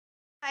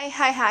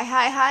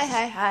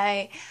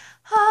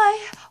Hi.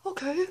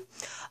 Okay.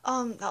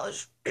 That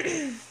was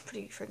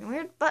pretty freaking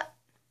weird, but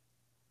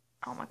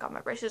oh my god,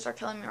 my braces are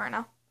killing me right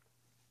now.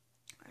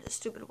 There's a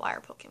stupid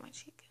wire poking my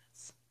cheek.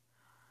 It's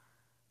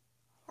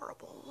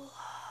horrible.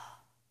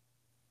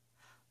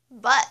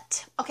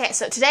 But okay,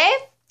 so today,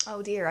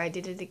 oh dear, I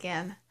did it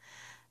again.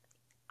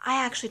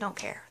 I actually don't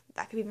care.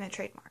 That could be my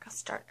trademark. I'll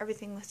start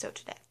everything with so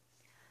today.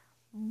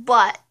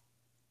 But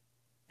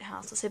I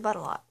also say but a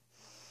lot.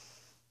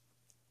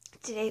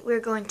 Today we're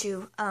going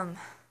to I'm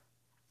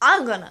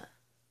gonna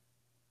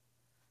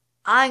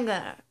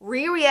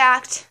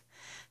re-react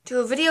to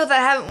a video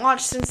that I haven't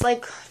watched since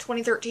like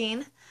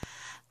 2013,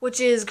 which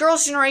is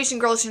Girls' Generation,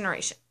 Girls'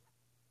 Generation.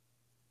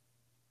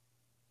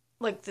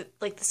 Like the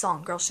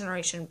song Girls'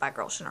 Generation by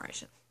Girls'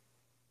 Generation.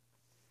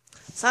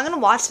 So I'm gonna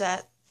watch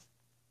that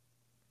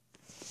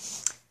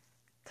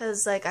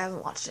because like I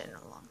haven't watched it in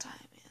a long time.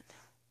 And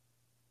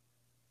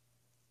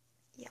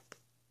yep.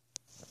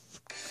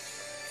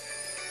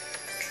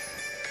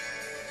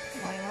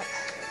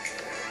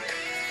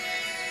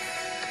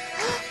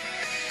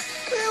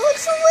 It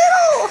looks so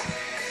little!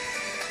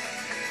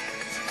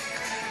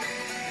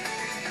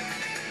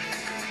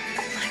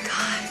 Oh my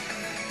god.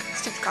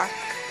 Stupid car.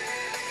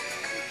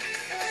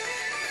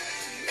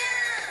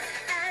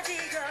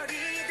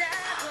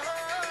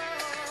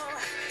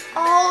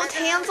 Oh,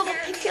 Tan's little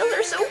pigtails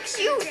are so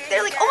cute.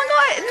 They're like, oh my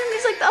god, and then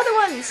there's like the other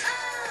ones.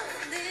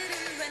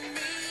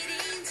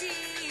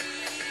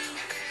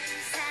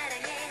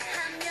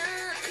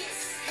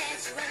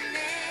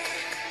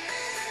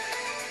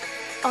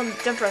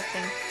 Jump rope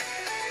thing.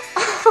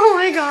 Oh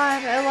my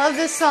god, I love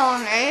this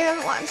song. I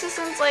haven't watched this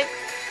since like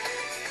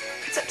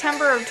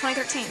September of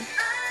 2013.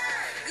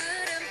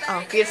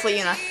 Oh, beautiful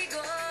Yuna.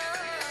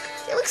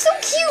 They look so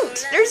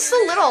cute. They're so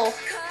little.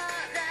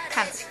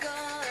 Kind of.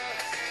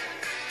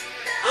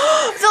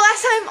 The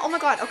last time, oh my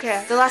god,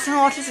 okay. The last time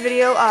I watched this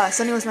video,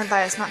 Sunny was my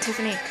bias, not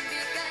Tiffany.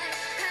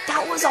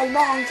 That was a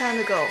long time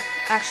ago.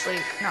 Actually,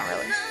 not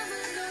really.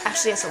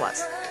 Actually, yes it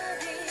was.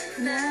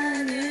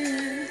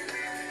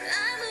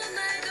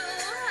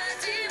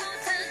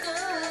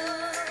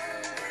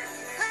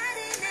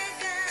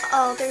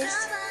 Oh,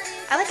 there's...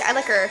 I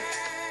like her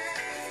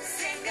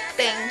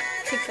thing.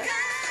 Pizza.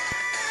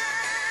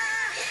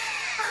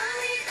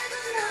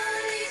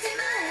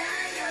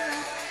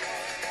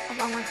 Oh,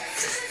 wrong one.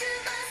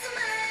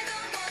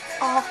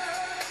 Oh.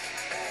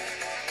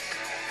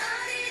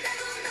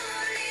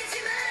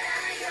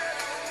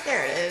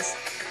 There it is.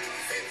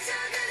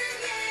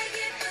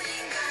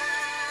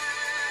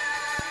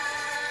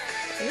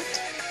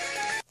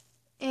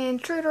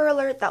 Intruder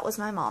alert, that was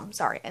my mom.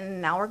 Sorry.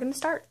 And now we're gonna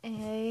start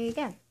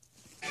again.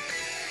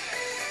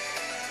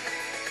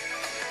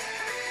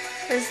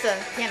 Here's the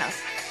pianos.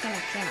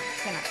 Piano.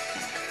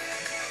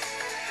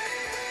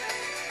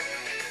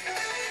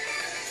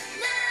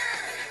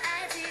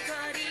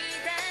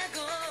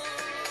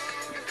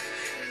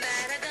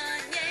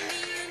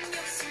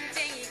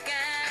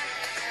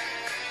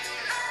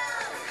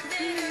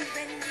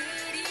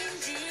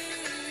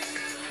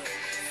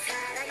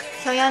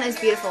 Soyeon is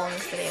beautiful in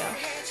this video.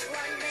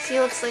 She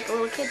looks like a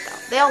little kid though.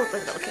 They all look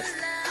like little kids.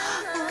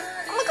 Oh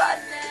my god!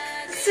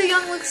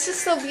 Soyeon looks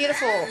just so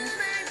beautiful.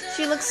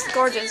 She looks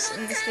gorgeous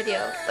in this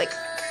video. Like,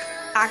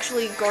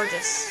 actually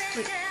gorgeous.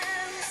 Like,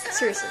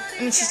 seriously.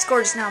 I mean, she's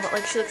gorgeous now, but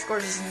like, she looks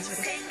gorgeous in this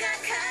video.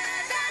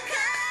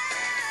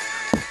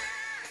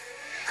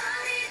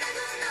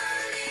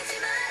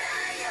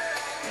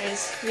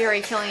 There's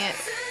Yuri killing it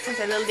with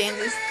her little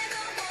dances.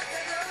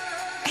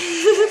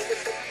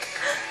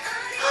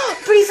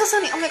 Pretty so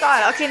Sunny. Oh my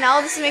god. Okay, now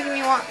this is making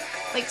me want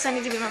like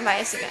Sunny to be my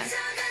bias again.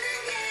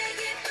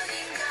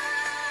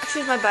 She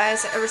was my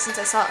bias ever since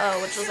I saw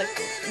O, which was like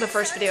the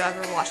first video I've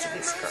ever watched of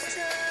these girls.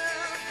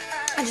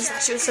 I just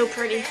thought she was so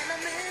pretty.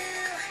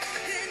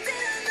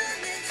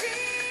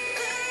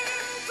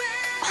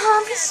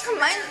 Oh, this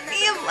reminds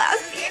me of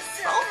last year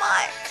so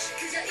much.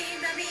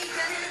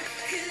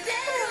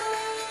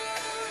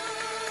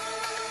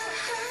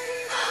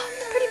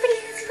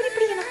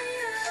 Pretty, you know.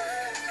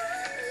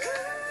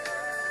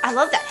 I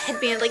love that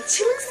headband. Like,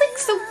 she looks like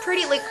so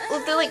pretty. Like,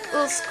 with the like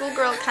little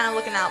schoolgirl kind of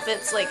looking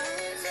outfits. Like,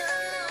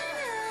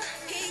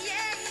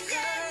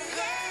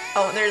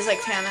 oh, and there's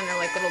like Tan and her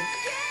like little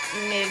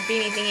knitted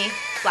beanie thingy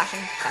flashing.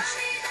 Gosh.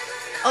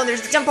 Oh,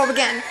 there's the jump rope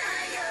again.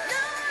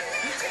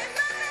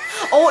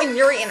 Oh, and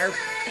Yuri and her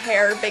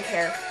hair, big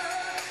hair.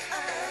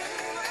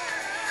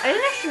 I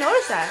didn't actually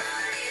notice that.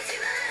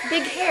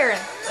 Big hair,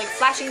 like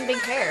flashing big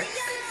hair.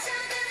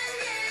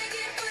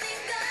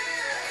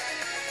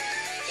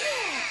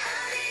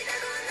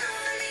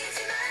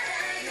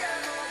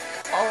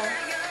 Oh,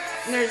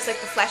 and there's like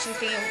the flashing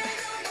thing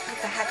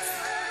with the hats.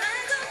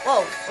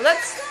 Whoa, well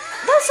that's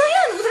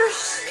Soyeon. Look at her.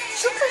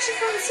 She looks like she's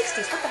from the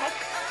 60s. What the heck?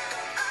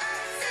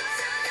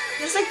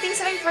 There's like things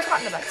that I've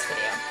forgotten about this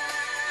video.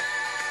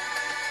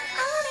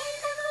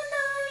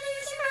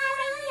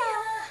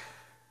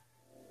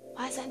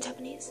 Why is that in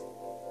Japanese?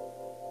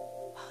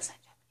 Why was that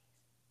in Japanese?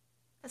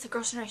 That's a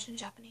Girls' Generation in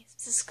Japanese.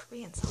 This is a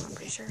Korean song, I'm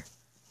pretty sure.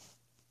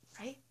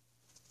 Right?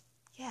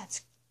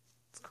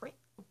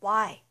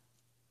 Why?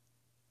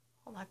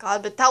 Oh my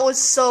god, but that was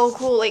so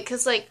cool. Like,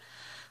 cause like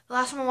the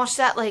last time I watched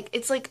that, like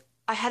it's like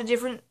I had a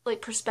different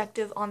like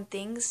perspective on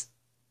things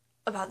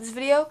about this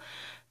video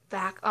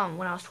back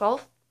when I was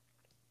 12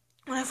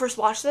 when I first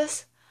watched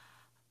this.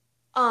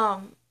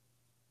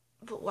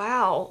 But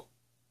wow,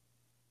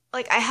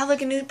 like I have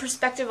like a new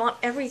perspective on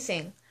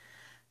everything.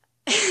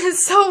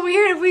 It's so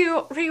weird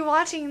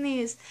rewatching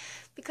these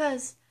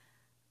because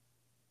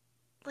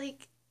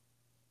like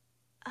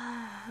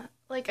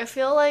like I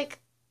feel like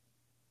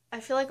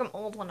I'm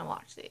old when I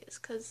watch these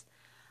because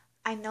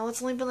I know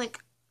it's only been like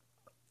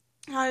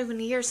not even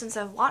a year since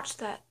I've watched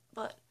that,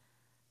 but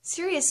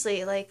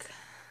seriously, like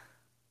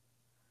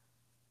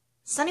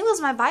Sunny was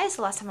my bias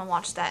the last time I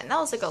watched that, and that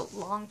was like a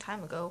long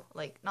time ago.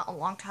 Like not a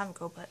long time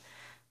ago, but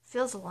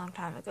feels a long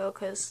time ago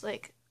because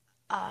like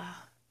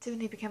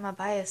Tiffany became my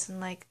bias in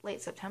like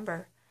late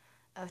September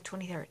of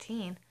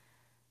 2013,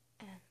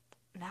 and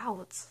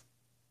now it's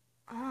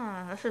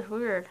this is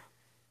weird.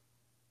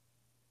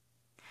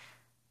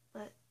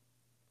 But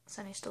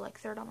Sunny's still like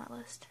third on my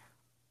list.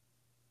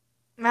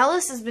 My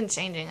list has been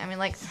changing. I mean,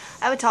 like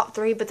I have a top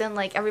 3, but then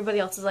like everybody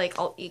else is like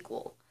all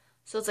equal.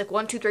 So it's like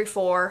 1, 2, 3,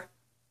 4.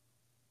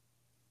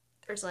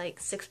 There's like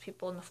 6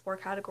 people in the 4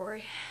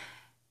 category.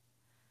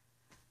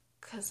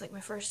 Cause like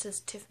my first is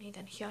Tiffany,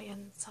 then Hyoyeon,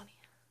 and Sunny.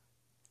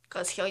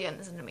 Cause Hyoyeon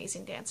is an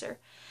amazing dancer.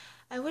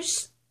 I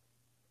wish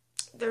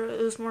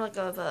it was more like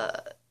of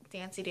a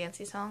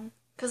dancey song.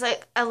 Cause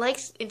I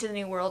liked Into the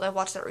New World. I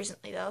watched that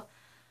recently though.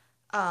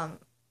 I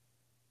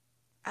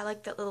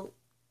like that little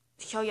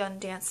Hyoyeon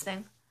dance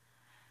thing.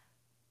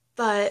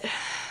 But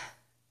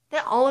they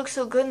all look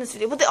so good in this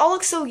video. But they all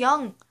look so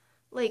young.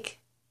 Like,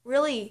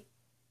 really.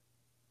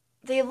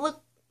 They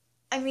look,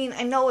 I mean,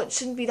 I know it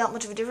shouldn't be that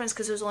much of a difference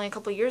because it was only a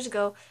couple of years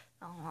ago.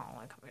 I don't know,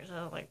 like a couple years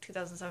ago, like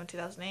 2007,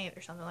 2008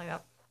 or something like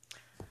that.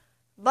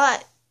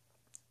 But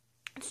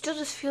it still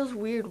just feels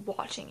weird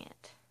watching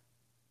it.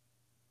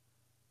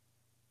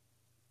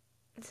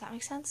 Does that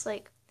make sense?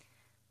 Like,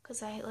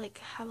 because I like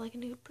have like a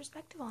new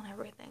perspective on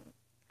everything.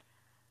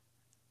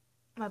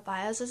 My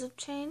biases have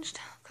changed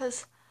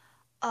because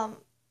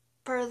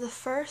for the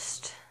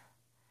first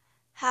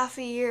half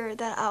a year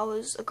that I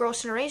was a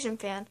Girls' Generation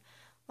fan,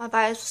 my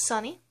bias was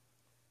Sunny,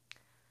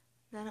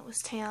 then it was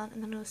Taeyeon,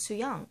 and then it was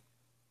Sooyoung.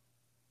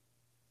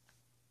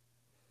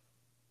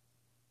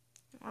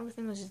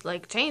 Everything was just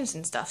like changed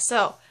and stuff,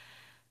 so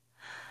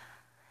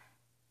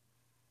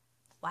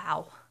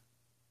wow.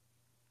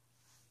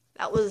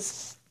 That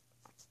was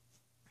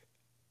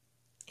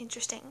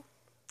interesting.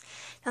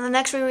 Now the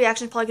next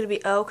reaction is probably going to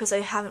be O, because I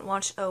haven't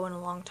watched O in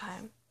a long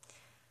time.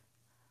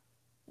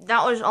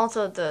 That was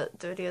also the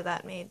video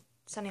that made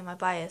Sunny my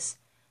bias.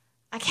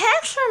 I can't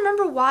actually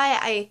remember why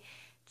I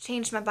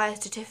changed my bias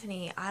to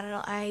Tiffany.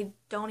 I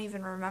don't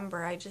even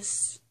remember. I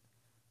just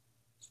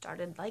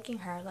started liking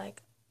her.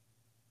 Like,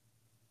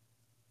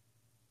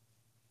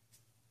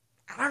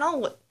 I don't know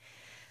what.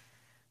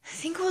 I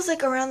think it was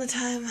like around the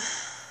time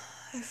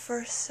I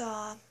first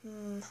saw.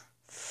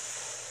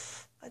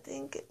 I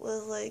think it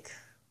was like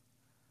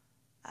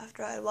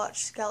after I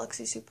watched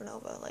Galaxy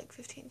Supernova like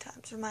 15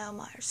 times, or My Oh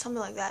My, or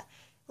something like that.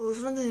 It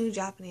was one of the new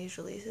Japanese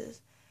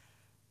releases.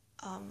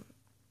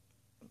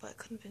 But it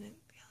couldn't have been in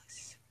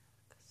Galaxy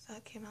Supernova because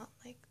that came out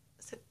like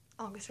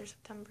August or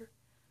September.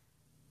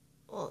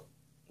 Well,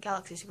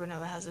 Galaxy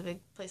Supernova has a big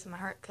place in my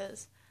heart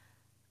because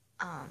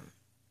that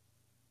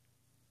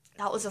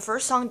was the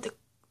first song to,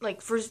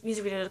 like, first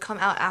music video to come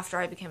out after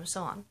I became a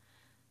Soan.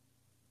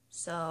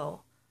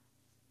 So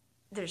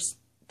there's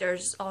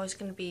always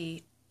going to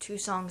be 2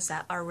 songs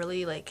that are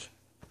really like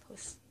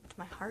close to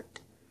my heart.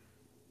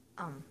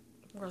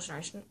 Girls'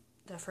 Generation,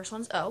 the first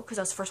one's O, because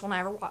that's the first one I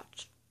ever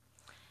watched.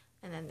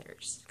 And then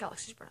there's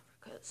Galaxy Supernova,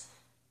 because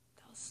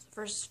that was the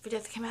first video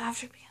that came out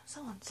after I became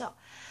someone. So,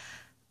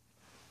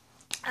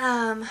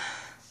 I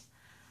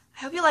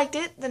hope you liked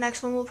it. The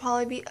next one will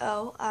probably be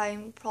O.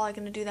 I'm probably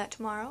going to do that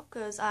tomorrow,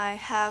 because I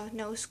have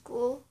no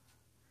school.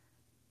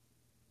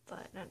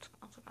 But that's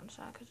also kind of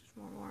sad, because it's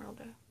Memorial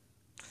Day.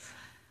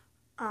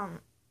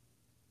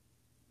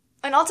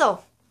 And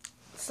also,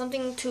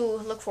 something to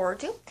look forward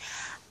to.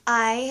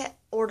 I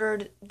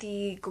ordered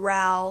the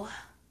Growl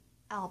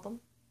album,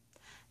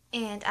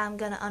 and I'm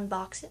gonna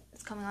unbox it.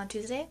 It's coming on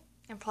Tuesday.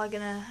 I'm probably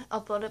gonna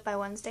upload it by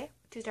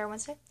Tuesday or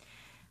Wednesday,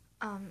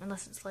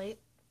 unless it's late.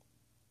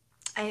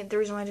 The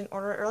reason why I didn't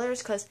order it earlier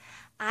is because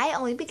I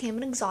only became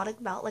an exotic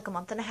about like a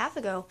month and a half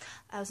ago.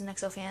 I was an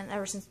EXO fan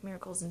ever since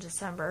Miracles in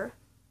December,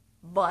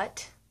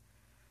 but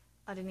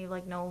I didn't even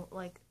like know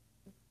like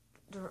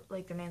their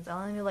names.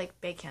 I only knew like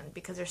Baekhyun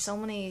because there's so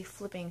many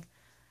flipping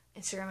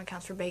Instagram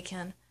accounts for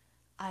Baekhyun.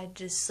 I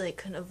just like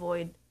couldn't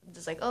avoid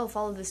just like, oh,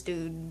 follow this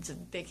dude. It's a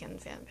Baekhyun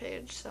fan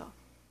page. So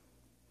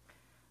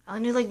I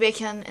only knew like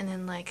Baekhyun and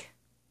then like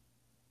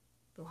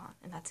Buhan,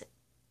 and that's it.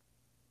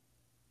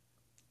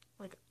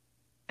 Like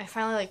I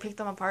finally like picked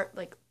them apart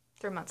like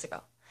 3 months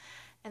ago,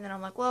 and then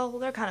I'm like, well,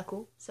 they're kind of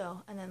cool.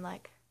 So, and then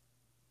like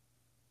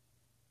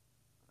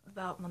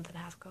about a month and a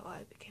half ago,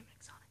 I became an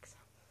exotic. So,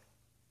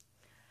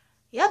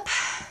 yep.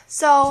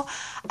 So,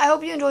 I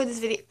hope you enjoyed this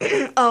video.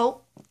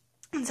 Oh,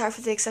 I'm sorry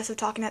for the excessive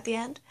talking at the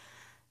end.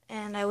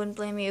 And I wouldn't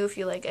blame you if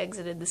you, like,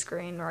 exited the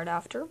screen right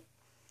after.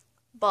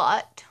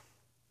 But,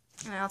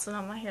 and I also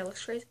know my hair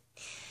looks crazy.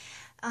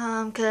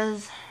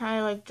 Because I,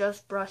 like,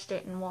 just brushed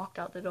it and walked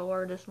out the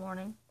door this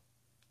morning.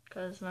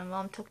 Because my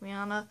mom took me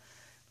on a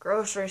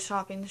grocery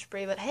shopping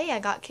spree. But, hey, I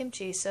got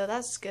kimchi, so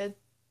that's good.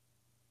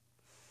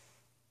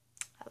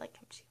 I like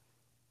kimchi.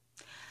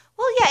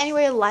 Well, yeah,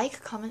 anyway,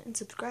 like, comment, and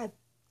subscribe.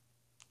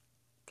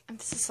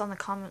 Emphasis on the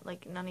comment,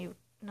 like, none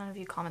of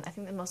you comment. I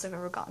think the most I've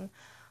ever gotten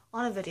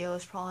on a video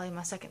is probably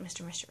my second Mr.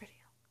 video.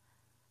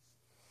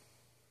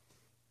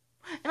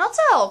 And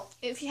also,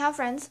 if you have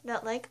friends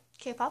that like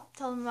K-pop,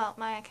 tell them about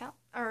my account.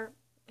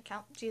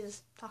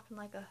 Jesus, talking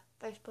like a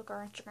Facebook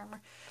or Instagrammer.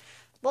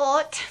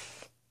 But,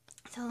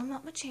 tell them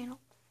about my channel.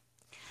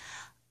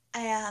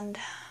 And,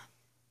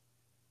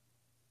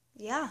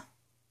 yeah.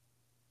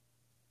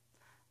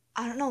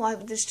 I don't know why,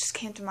 but this just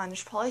came to mind.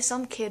 There's probably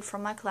some kid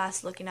from my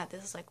class looking at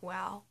this like,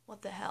 wow,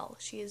 what the hell?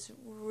 She is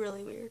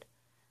really weird.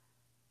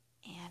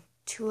 And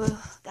to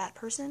that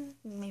person,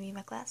 maybe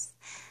my class,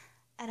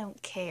 I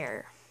don't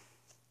care.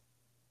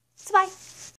 So bye.